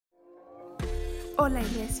Hola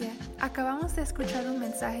Iglesia, acabamos de escuchar un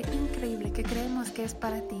mensaje increíble que creemos que es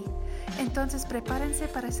para ti. Entonces prepárense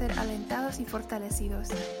para ser alentados y fortalecidos.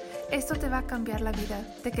 Esto te va a cambiar la vida,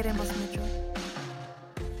 te queremos mucho.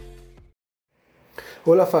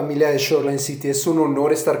 Hola familia de Shoreline City, es un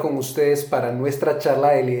honor estar con ustedes para nuestra charla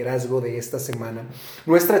de liderazgo de esta semana.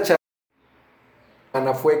 Nuestra charla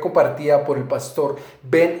fue compartida por el pastor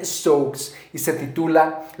Ben Stokes y se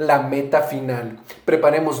titula La Meta Final.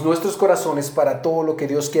 Preparemos nuestros corazones para todo lo que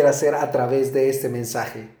Dios quiere hacer a través de este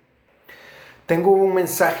mensaje. Tengo un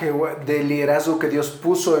mensaje de liderazgo que Dios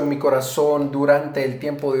puso en mi corazón durante el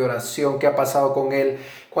tiempo de oración que ha pasado con Él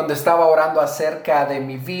cuando estaba orando acerca de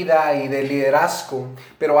mi vida y de liderazgo.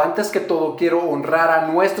 Pero antes que todo quiero honrar a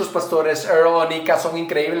nuestros pastores Earl y Nika, son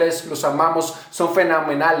increíbles, los amamos, son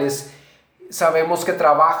fenomenales. Sabemos que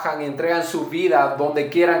trabajan y entregan su vida donde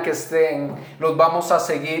quieran que estén. Los vamos a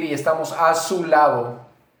seguir y estamos a su lado.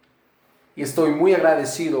 Y estoy muy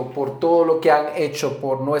agradecido por todo lo que han hecho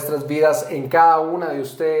por nuestras vidas en cada una de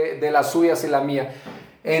ustedes, de las suyas y la mía.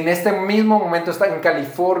 En este mismo momento están en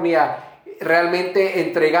California, realmente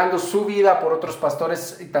entregando su vida por otros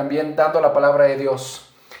pastores y también dando la palabra de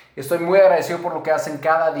Dios. Estoy muy agradecido por lo que hacen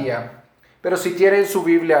cada día. Pero si tienen su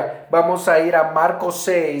Biblia, vamos a ir a Marcos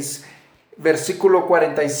 6, versículo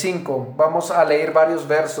 45. Vamos a leer varios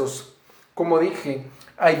versos. Como dije,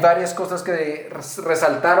 hay varias cosas que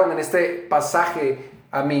resaltaron en este pasaje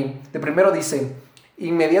a mí. De primero dice: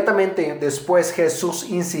 inmediatamente después Jesús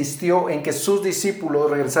insistió en que sus discípulos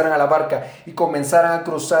regresaran a la barca y comenzaran a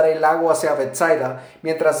cruzar el lago hacia Betsaida,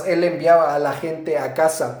 mientras él enviaba a la gente a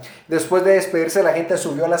casa. Después de despedirse, la gente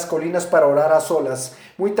subió a las colinas para orar a solas.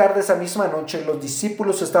 Muy tarde esa misma noche, los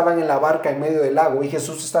discípulos estaban en la barca en medio del lago y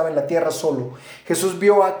Jesús estaba en la tierra solo. Jesús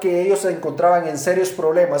vio a que ellos se encontraban en serios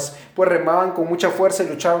problemas, pues remaban con mucha fuerza y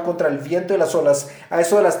luchaban contra el viento y las olas. A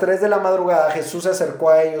eso de las 3 de la madrugada, Jesús se acercó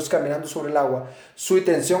a ellos caminando sobre el agua. Su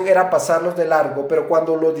intención era pasarlos de largo, pero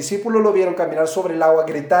cuando los discípulos lo vieron caminar sobre el agua,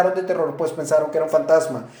 gritaron de terror, pues pensaron que era un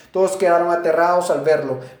fantasma. Todos quedaron aterrados al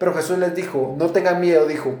verlo, pero Jesús les dijo: no tengan miedo,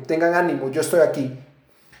 dijo, tengan ánimo, yo estoy aquí.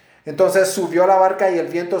 Entonces subió a la barca y el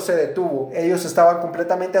viento se detuvo. Ellos estaban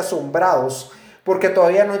completamente asombrados porque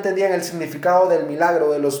todavía no entendían el significado del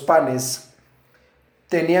milagro de los panes.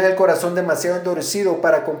 Tenían el corazón demasiado endurecido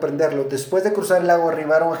para comprenderlo. Después de cruzar el lago,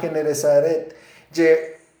 arribaron a Genesaret.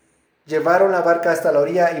 Llevaron la barca hasta la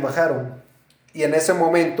orilla y bajaron. Y en ese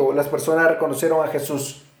momento las personas reconocieron a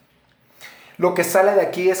Jesús. Lo que sale de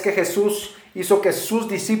aquí es que Jesús hizo que sus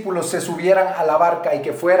discípulos se subieran a la barca y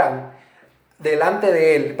que fueran delante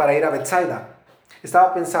de él para ir a Betsaida.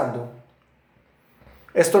 Estaba pensando,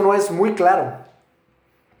 esto no es muy claro.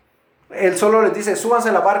 Él solo les dice: súbanse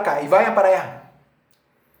a la barca y vayan para allá.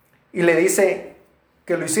 Y le dice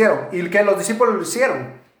que lo hicieron y que los discípulos lo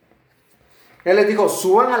hicieron. Él les dijo: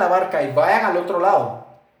 suban a la barca y vayan al otro lado.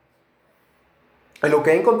 Y lo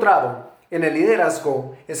que he encontrado en el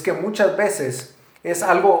liderazgo es que muchas veces es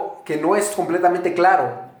algo que no es completamente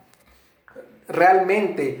claro.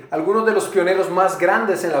 Realmente, algunos de los pioneros más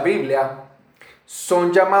grandes en la Biblia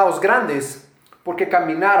son llamados grandes porque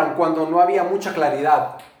caminaron cuando no había mucha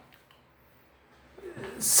claridad.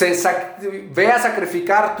 Ve a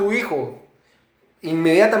sacrificar tu hijo.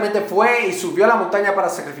 Inmediatamente fue y subió a la montaña para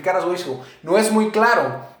sacrificar a su hijo. No es muy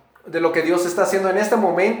claro de lo que Dios está haciendo en este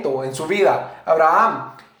momento en su vida.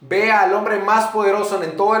 Abraham, ve al hombre más poderoso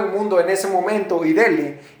en todo el mundo en ese momento y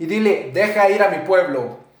dile: deja ir a mi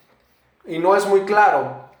pueblo. Y no es muy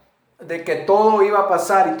claro de que todo iba a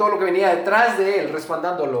pasar y todo lo que venía detrás de él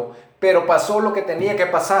respaldándolo, pero pasó lo que tenía que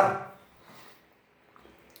pasar.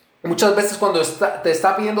 Muchas veces cuando te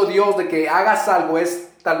está pidiendo Dios de que hagas algo es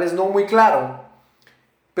tal vez no muy claro,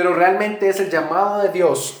 pero realmente es el llamado de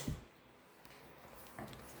Dios.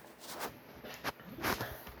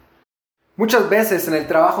 Muchas veces en el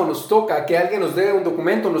trabajo nos toca que alguien nos dé un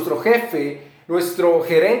documento, nuestro jefe, nuestro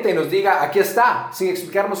gerente nos diga: aquí está, sin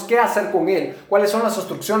explicarnos qué hacer con él, cuáles son las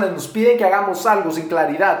instrucciones. Nos piden que hagamos algo sin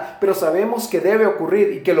claridad, pero sabemos que debe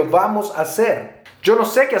ocurrir y que lo vamos a hacer. Yo no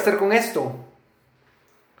sé qué hacer con esto.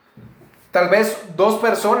 Tal vez 2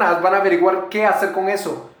 personas van a averiguar qué hacer con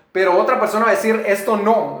eso, pero otra persona va a decir: esto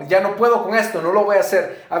no, ya no puedo con esto, no lo voy a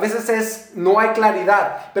hacer. A veces no hay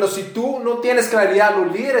claridad, pero si tú no tienes claridad,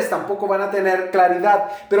 los líderes tampoco van a tener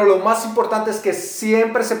claridad. Pero lo más importante es que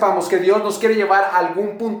siempre sepamos que Dios nos quiere llevar a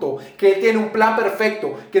algún punto, que Él tiene un plan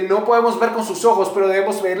perfecto, que no podemos ver con sus ojos, pero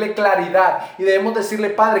debemos pedirle claridad y debemos decirle: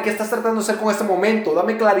 Padre, ¿qué estás tratando de hacer con este momento?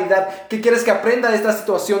 Dame claridad, ¿qué quieres que aprenda de esta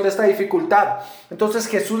situación, de esta dificultad? Entonces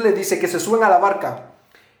Jesús les dice que se suben a la barca.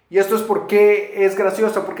 Y esto es porque es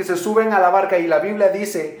gracioso, porque se suben a la barca y la Biblia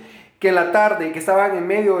dice que en la tarde, que estaban en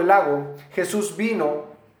medio del lago, Jesús vino.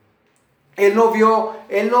 Él no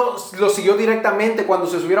lo siguió directamente cuando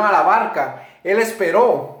se subieron a la barca. Él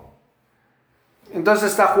esperó. Entonces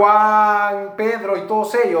está Juan, Pedro y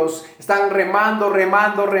todos ellos están remando.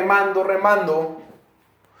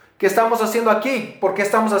 ¿Qué estamos haciendo aquí? ¿Por qué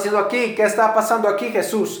estamos haciendo aquí? ¿Qué está pasando aquí,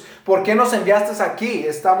 Jesús? ¿Por qué nos enviaste aquí?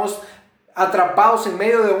 Estamos atrapados en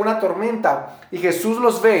medio de una tormenta. Y Jesús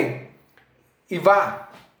los ve y va.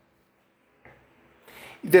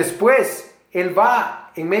 Después, Él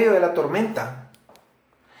va en medio de la tormenta.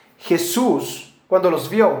 Jesús, cuando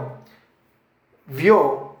los vio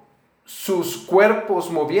sus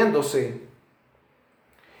cuerpos moviéndose.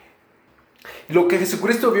 Lo que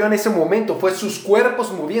Jesucristo vio en ese momento fue sus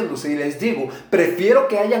cuerpos moviéndose. Y les digo, prefiero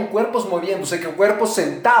que hayan cuerpos moviéndose que cuerpos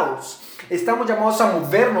sentados. Estamos llamados a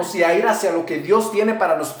movernos y a ir hacia lo que Dios tiene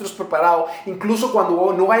para nosotros preparado, incluso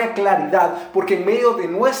cuando no haya claridad, porque en medio de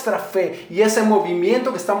nuestra fe y ese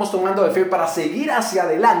movimiento que estamos tomando de fe para seguir hacia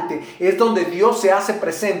adelante, es donde Dios se hace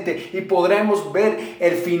presente y podremos ver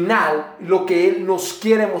el final, lo que Él nos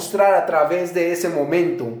quiere mostrar a través de ese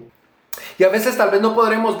momento. Y a veces tal vez no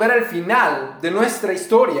podremos ver el final de nuestra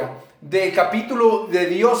historia, del capítulo de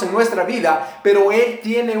Dios en nuestra vida, pero Él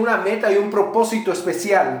tiene una meta y un propósito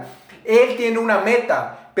especial. Él tiene una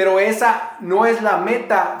meta, pero esa no es la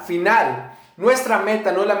meta final. Nuestra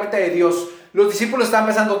meta no es la meta de Dios. Los discípulos estaban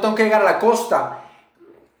pensando, tengo que llegar a la costa.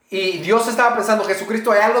 Y Dios estaba pensando,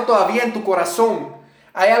 Jesucristo, hay algo todavía en tu corazón.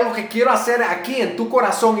 Hay algo que quiero hacer aquí en tu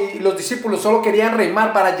corazón. Y los discípulos solo querían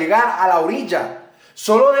remar para llegar a la orilla.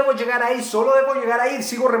 Solo debo llegar ahí.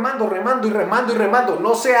 Sigo remando.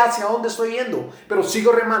 No sé hacia dónde estoy yendo, pero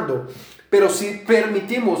sigo remando. Pero si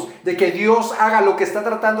permitimos de que Dios haga lo que está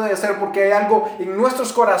tratando de hacer, porque hay algo en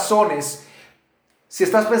nuestros corazones. Si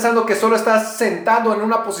estás pensando que solo estás sentado en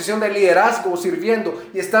una posición de liderazgo o sirviendo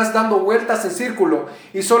y estás dando vueltas en círculo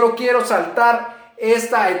y solo quiero saltar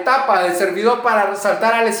esta etapa del servidor para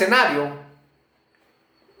saltar al escenario,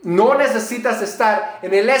 no necesitas estar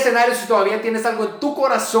en el escenario si todavía tienes algo en tu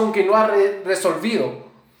corazón que no has resolvido.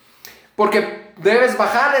 Porque debes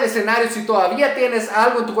bajar del escenario si todavía tienes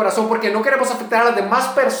algo en tu corazón, porque no queremos afectar a las demás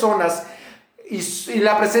personas y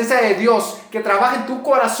la presencia de Dios que trabaja en tu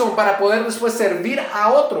corazón para poder después servir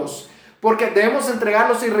a otros. Porque debemos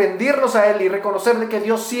entregarlos y rendirnos a Él y reconocerle que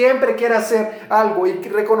Dios siempre quiere hacer algo y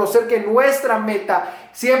reconocer que nuestra meta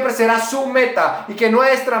siempre será su meta y que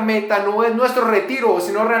nuestra meta no es nuestro retiro,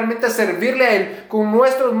 sino realmente servirle a Él con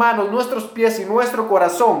nuestras manos, nuestros pies y nuestro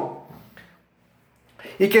corazón.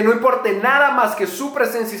 Y que no importe nada más que su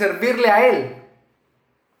presencia y servirle a Él.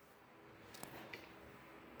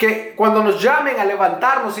 Que cuando nos llamen a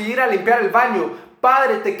levantarnos y ir a limpiar el baño,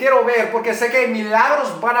 Padre, te quiero ver porque sé que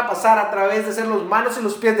milagros van a pasar a través de ser los manos y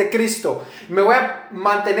los pies de Cristo. Me voy a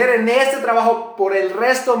mantener en este trabajo por el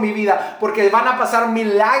resto de mi vida porque van a pasar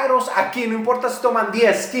milagros aquí. No importa si toman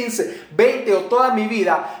 10, 15, 20 o toda mi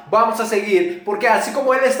vida, vamos a seguir. Porque así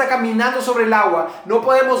como Él está caminando sobre el agua, no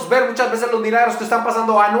podemos ver muchas veces los milagros que están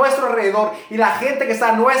pasando a nuestro alrededor y la gente que está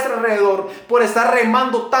a nuestro alrededor por estar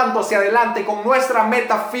remando tanto hacia adelante con nuestra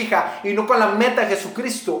meta fija y no con la meta de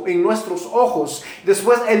Jesucristo en nuestros ojos.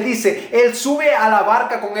 Después Él dice, Él sube a la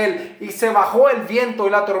barca con Él y se bajó el viento y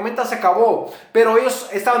la tormenta se acabó. Pero ellos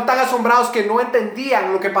estaban tan asombrados que no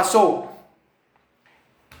entendían lo que pasó.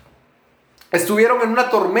 Estuvieron en una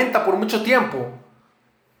tormenta por mucho tiempo.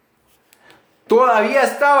 Todavía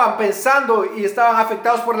estaban pensando y estaban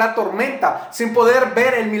afectados por la tormenta sin poder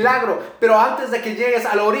ver el milagro. Pero antes de que llegues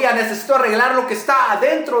a la orilla necesito arreglar lo que está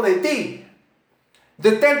adentro de ti.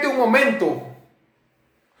 Detente un momento.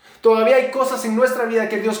 Todavía hay cosas en nuestra vida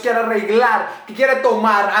que Dios quiere arreglar, que quiere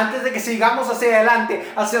tomar antes de que sigamos hacia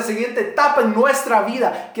adelante, hacia la siguiente etapa en nuestra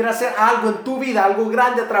vida. Quiere hacer algo en tu vida, algo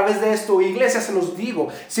grande a través de esto. Iglesia, se los digo,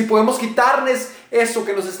 si podemos quitarles eso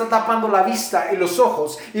que nos está tapando la vista y los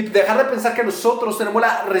ojos y dejar de pensar que nosotros tenemos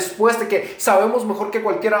la respuesta, que sabemos mejor que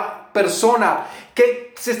cualquier persona,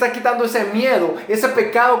 que se está quitando ese miedo, ese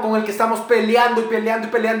pecado con el que estamos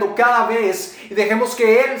peleando cada vez, y dejemos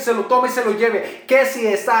que Él se lo tome y se lo lleve. Que si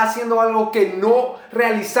está haciendo algo que no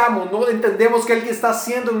realizamos, no entendemos que Él está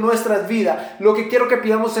haciendo en nuestras vidas, lo que quiero que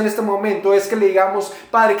pidamos en este momento es que le digamos,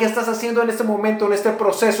 Padre, ¿qué estás haciendo en este momento, en este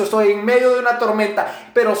proceso? Estoy en medio de una tormenta,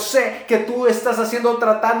 pero sé que tú estás haciendo,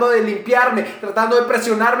 tratando de limpiarme, tratando de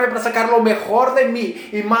presionarme para sacar lo mejor de mí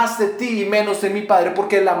y más de ti y menos de mí, Padre,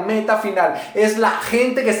 porque la meta final es la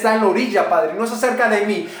gente que está en la orilla, Padre, no es acerca de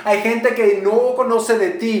mí. Hay gente que no conoce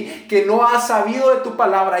de ti, que no ha sabido de tu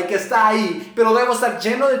palabra y que está ahí, pero debo estar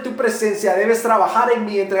lleno de tu presencia. Debes trabajar descansar en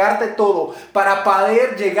mí, entregarte todo para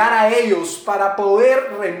poder llegar a ellos, para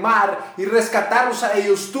poder remar y rescatarlos a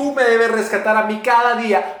ellos. Tú me debes rescatar a mí cada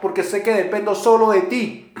día porque sé que dependo solo de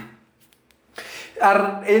ti.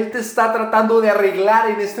 Él te está tratando de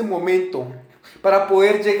arreglar en este momento para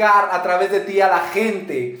poder llegar a través de ti a la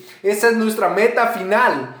gente. Esa es nuestra meta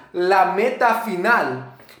final, la meta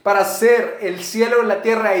final para hacer el cielo en la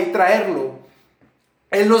tierra y traerlo.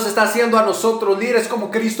 Él nos está haciendo a nosotros líderes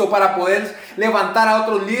como Cristo para poder levantar a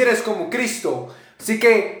otros líderes como Cristo. Así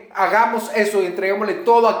que hagamos eso y entreguémosle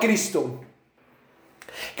todo a Cristo.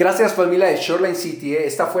 Gracias, familia de Shoreline City.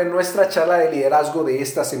 Esta fue nuestra charla de liderazgo de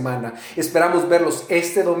esta semana. Esperamos verlos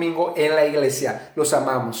este domingo en la iglesia. Los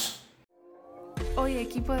amamos. Oye,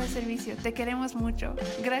 equipo de servicio, te queremos mucho.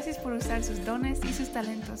 Gracias por usar sus dones y sus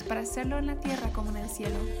talentos para hacerlo en la tierra como en el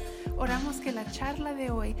cielo. Oramos que la charla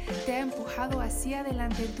de hoy te ha empujado hacia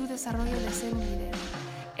adelante en tu desarrollo de ser un líder.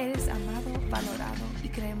 Eres amado, valorado y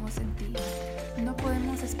creemos en ti. No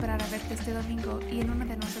podemos esperar a verte este domingo y en uno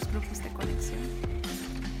de nuestros grupos de conexión.